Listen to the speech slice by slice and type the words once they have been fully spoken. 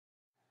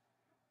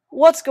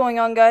What's going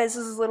on, guys?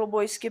 This is little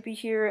boy Skippy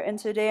here, and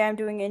today I'm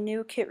doing a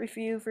new kit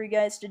review for you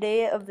guys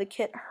today of the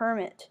kit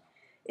Hermit.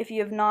 If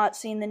you have not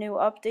seen the new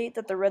update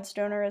that the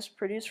Redstoner has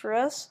produced for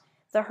us,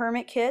 the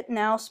Hermit kit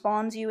now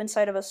spawns you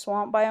inside of a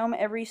swamp biome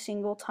every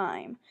single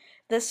time.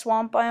 This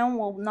swamp biome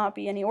will not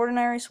be any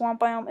ordinary swamp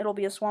biome, it'll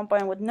be a swamp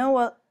biome with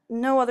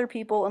no other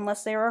people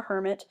unless they are a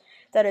hermit.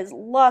 That is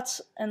lots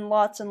and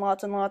lots and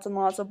lots and lots and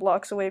lots of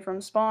blocks away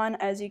from spawn.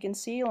 As you can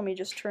see, let me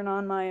just turn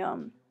on my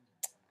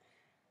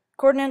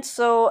coordinates.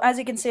 So as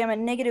you can see, I'm at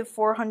negative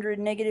 400,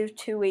 negative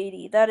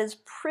 280. That is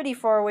pretty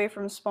far away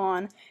from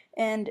spawn,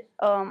 and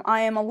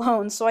I am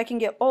alone, so I can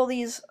get all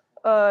these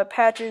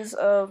patches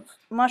of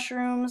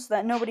mushrooms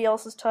that nobody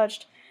else has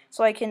touched.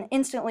 So I can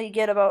instantly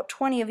get about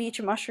 20 of each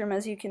mushroom,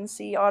 as you can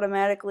see,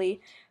 automatically.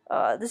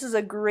 This is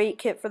a great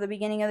kit for the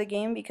beginning of the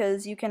game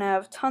because you can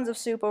have tons of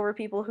soup over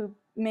people who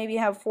maybe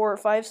have 4 or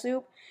 5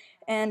 soup.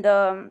 And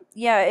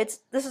yeah,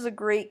 this is a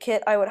great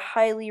kit. I would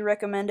highly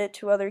recommend it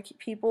to other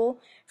people.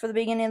 For the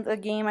beginning of the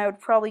game, I would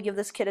probably give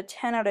this kit a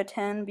 10 out of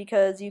 10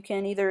 because you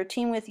can either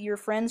team with your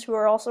friends who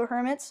are also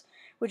hermits,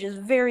 which is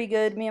very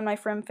good. Me and my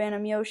friend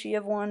Phantom Yoshi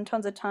have won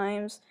tons of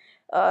times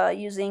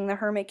using the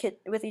hermit kit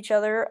with each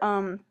other.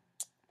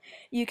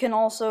 You can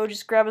also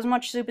just grab as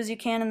much soup as you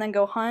can and then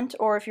go hunt,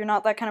 or if you're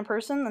not that kind of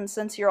person, then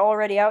since you're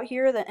already out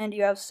here and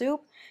you have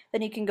soup,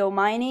 then you can go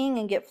mining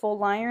and get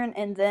full iron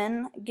and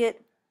then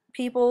get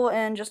people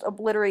and just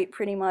obliterate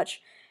pretty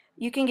much.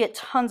 You can get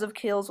tons of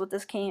kills with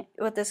this kit,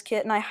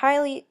 and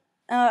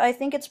I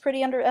think it's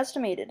pretty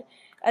underestimated.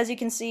 As you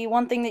can see,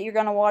 one thing that you're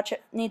gonna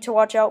need to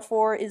watch out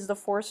for is the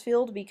force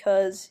field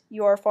because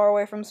you are far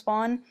away from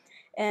spawn,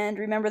 and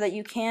remember that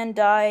you can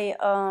die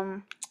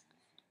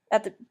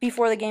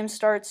before the game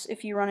starts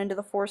if you run into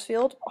the force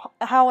field.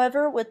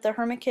 However, with the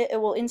Hermit kit, it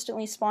will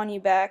instantly spawn you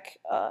back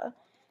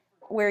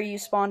where you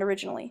spawned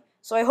originally.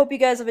 So I hope you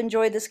guys have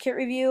enjoyed this kit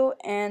review,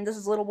 and this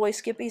is little boy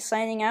Skippy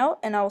signing out,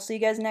 and I will see you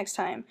guys next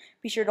time.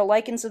 Be sure to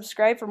like and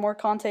subscribe for more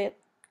content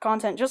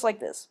just like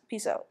this.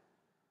 Peace out.